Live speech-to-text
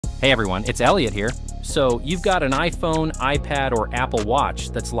Hey everyone, it's Elliot here. So you've got an iPhone, iPad, or Apple Watch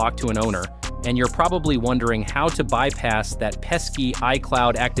that's locked to an owner, and you're probably wondering how to bypass that pesky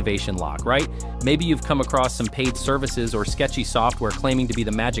iCloud activation lock, right? Maybe you've come across some paid services or sketchy software claiming to be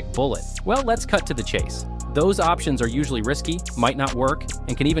the magic bullet. Well, let's cut to the chase. Those options are usually risky, might not work,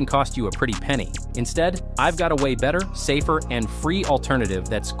 and can even cost you a pretty penny. Instead, I've got a way better, safer, and free alternative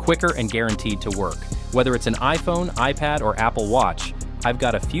that's quicker and guaranteed to work. Whether it's an iPhone, iPad, or Apple Watch, I've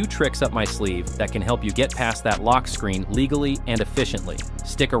got a few tricks up my sleeve that can help you get past that lock screen legally and efficiently.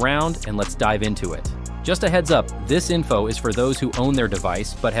 Stick around and let's dive into it. Just a heads up, this info is for those who own their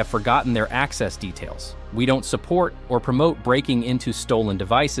device but have forgotten their access details. We don't support or promote breaking into stolen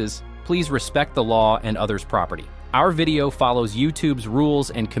devices. Please respect the law and others' property. Our video follows YouTube's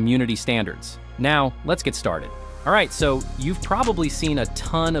rules and community standards. Now, let's get started. All right, so you've probably seen a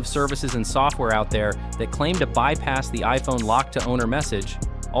ton of services and software out there that claim to bypass the iPhone lock-to-owner message,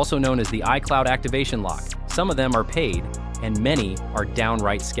 also known as the iCloud activation lock. Some of them are paid, and many are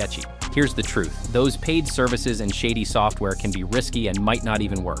downright sketchy. Here's the truth. Those paid services and shady software can be risky and might not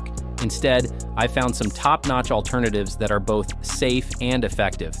even work. Instead, I found some top-notch alternatives that are both safe and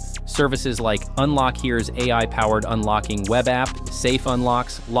effective. Services like Unlock Here's AI-powered unlocking web app, Safe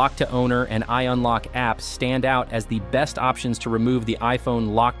Unlocks, Lock-to-Owner, and iUnlock apps stand out as the best options to remove the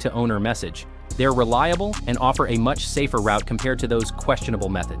iPhone lock-to-owner message. They're reliable and offer a much safer route compared to those questionable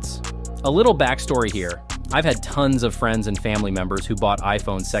methods. A little backstory here. I've had tons of friends and family members who bought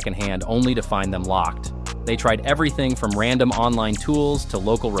iPhones secondhand only to find them locked. They tried everything from random online tools to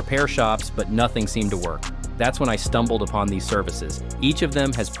local repair shops, but nothing seemed to work. That's when I stumbled upon these services. Each of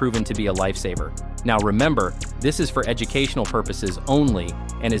them has proven to be a lifesaver. Now remember, this is for educational purposes only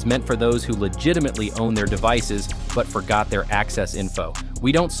and is meant for those who legitimately own their devices but forgot their access info.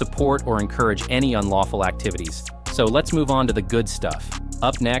 We don't support or encourage any unlawful activities. So let's move on to the good stuff.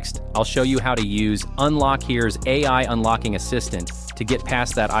 Up next, I'll show you how to use Unlock Here's AI unlocking assistant to get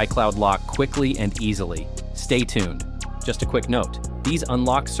past that iCloud lock quickly and easily. Stay tuned. Just a quick note, these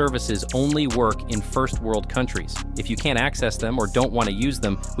unlocked services only work in first world countries. If you can't access them or don't want to use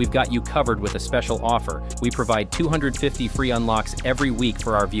them, we've got you covered with a special offer. We provide 250 free unlocks every week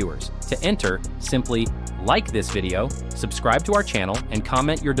for our viewers. To enter, simply like this video, subscribe to our channel, and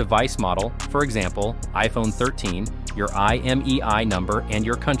comment your device model, for example, iPhone 13, your IMEI number, and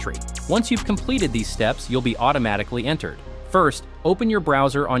your country. Once you've completed these steps, you'll be automatically entered. First, open your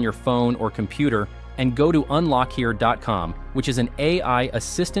browser on your phone or computer and go to unlockhere.com, which is an AI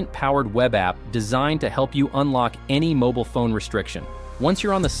assistant-powered web app designed to help you unlock any mobile phone restriction. Once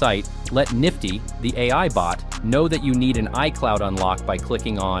you're on the site, let Nifty, the AI bot, know that you need an iCloud unlock by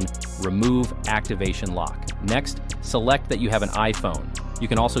clicking on Remove Activation Lock. Next, select that you have an iPhone. You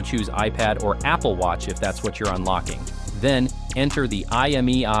can also choose iPad or Apple Watch if that's what you're unlocking. Then, enter the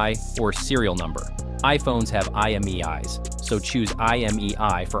IMEI or serial number. iPhones have IMEIs, so choose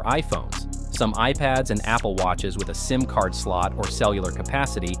IMEI for iPhones. Some iPads and Apple Watches with a SIM card slot or cellular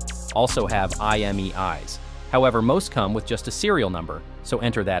capacity also have IMEIs. However, most come with just a serial number, so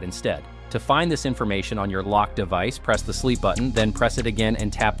enter that instead. To find this information on your locked device, press the sleep button, then press it again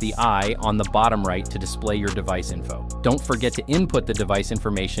and tap the I on the bottom right to display your device info. Don't forget to input the device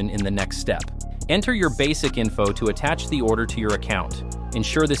information in the next step. Enter your basic info to attach the order to your account.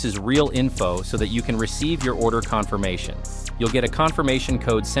 Ensure this is real info so that you can receive your order confirmation. You'll get a confirmation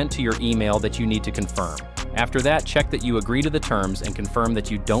code sent to your email that you need to confirm. After that, check that you agree to the terms and confirm that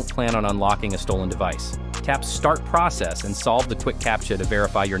you don't plan on unlocking a stolen device. Tap Start Process and solve the quick CAPTCHA to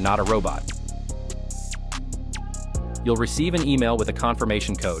verify you're not a robot. You'll receive an email with a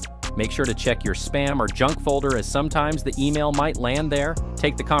confirmation code. Make sure to check your spam or junk folder, as sometimes the email might land there.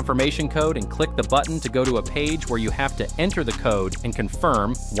 Take the confirmation code and click the button to go to a page where you have to enter the code and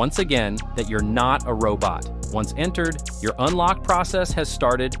confirm, once again, that you're not a robot. Once entered, your unlock process has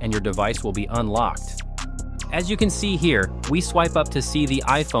started and your device will be unlocked. As you can see here, we swipe up to see the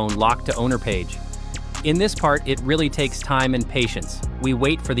iPhone lock-to-owner page. In this part, it really takes time and patience. We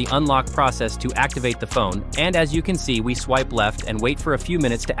wait for the unlock process to activate the phone, and as you can see, we swipe left and wait for a few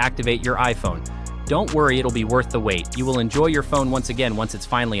minutes to activate your iPhone. Don't worry, it'll be worth the wait. You will enjoy your phone once again once it's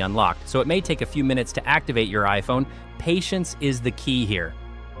finally unlocked, so it may take a few minutes to activate your iPhone. Patience is the key here.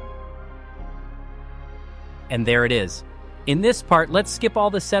 And there it is. In this part, let's skip all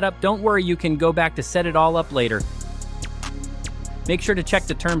the setup. Don't worry, you can go back to set it all up later. Make sure to check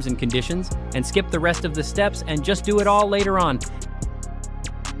the terms and conditions and skip the rest of the steps and just do it all later on.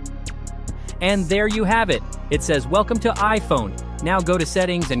 And there you have it. It says, "Welcome to iPhone." Now go to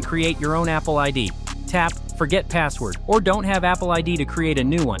Settings and create your own Apple ID. Tap Forget Password, or don't have Apple ID to create a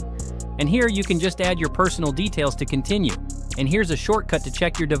new one. And here you can just add your personal details to continue. And here's a shortcut to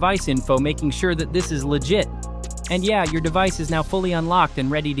check your device info, making sure that this is legit. And yeah, your device is now fully unlocked and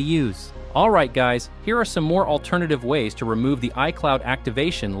ready to use. Alright guys, here are some more alternative ways to remove the iCloud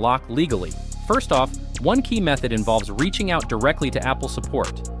activation lock legally. First off, one key method involves reaching out directly to Apple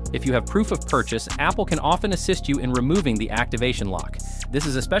support. If you have proof of purchase, Apple can often assist you in removing the activation lock. This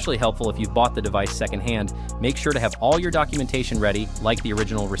is especially helpful if you've bought the device secondhand. Make sure to have all your documentation ready, like the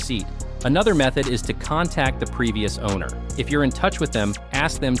original receipt. Another method is to contact the previous owner. If you're in touch with them,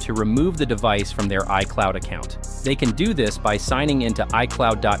 ask them to remove the device from their iCloud account. They can do this by signing into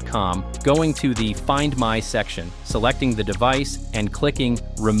iCloud.com, going to the Find My section, selecting the device, and clicking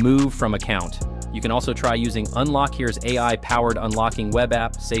Remove from Account. You can also try using Unlock Here's AI-powered unlocking web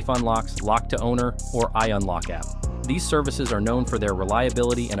app, Safe Unlocks, Lock to Owner, or iUnlock app. These services are known for their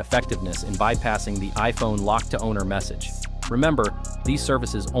reliability and effectiveness in bypassing the iPhone Lock to Owner message. Remember, these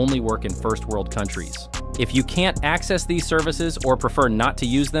services only work in first world countries. If you can't access these services or prefer not to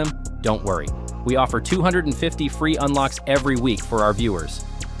use them, don't worry. We offer 250 free unlocks every week for our viewers.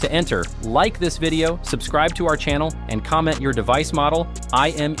 To enter, like this video, subscribe to our channel, and comment your device model,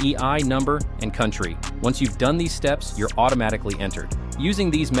 IMEI number, and country. Once you've done these steps, you're automatically entered. Using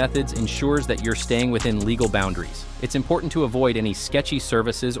these methods ensures that you're staying within legal boundaries. It's important to avoid any sketchy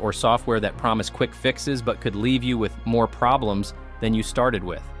services or software that promise quick fixes but could leave you with more problems than you started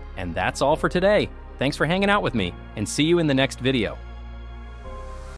with. And that's all for today. Thanks for hanging out with me, and see you in the next video.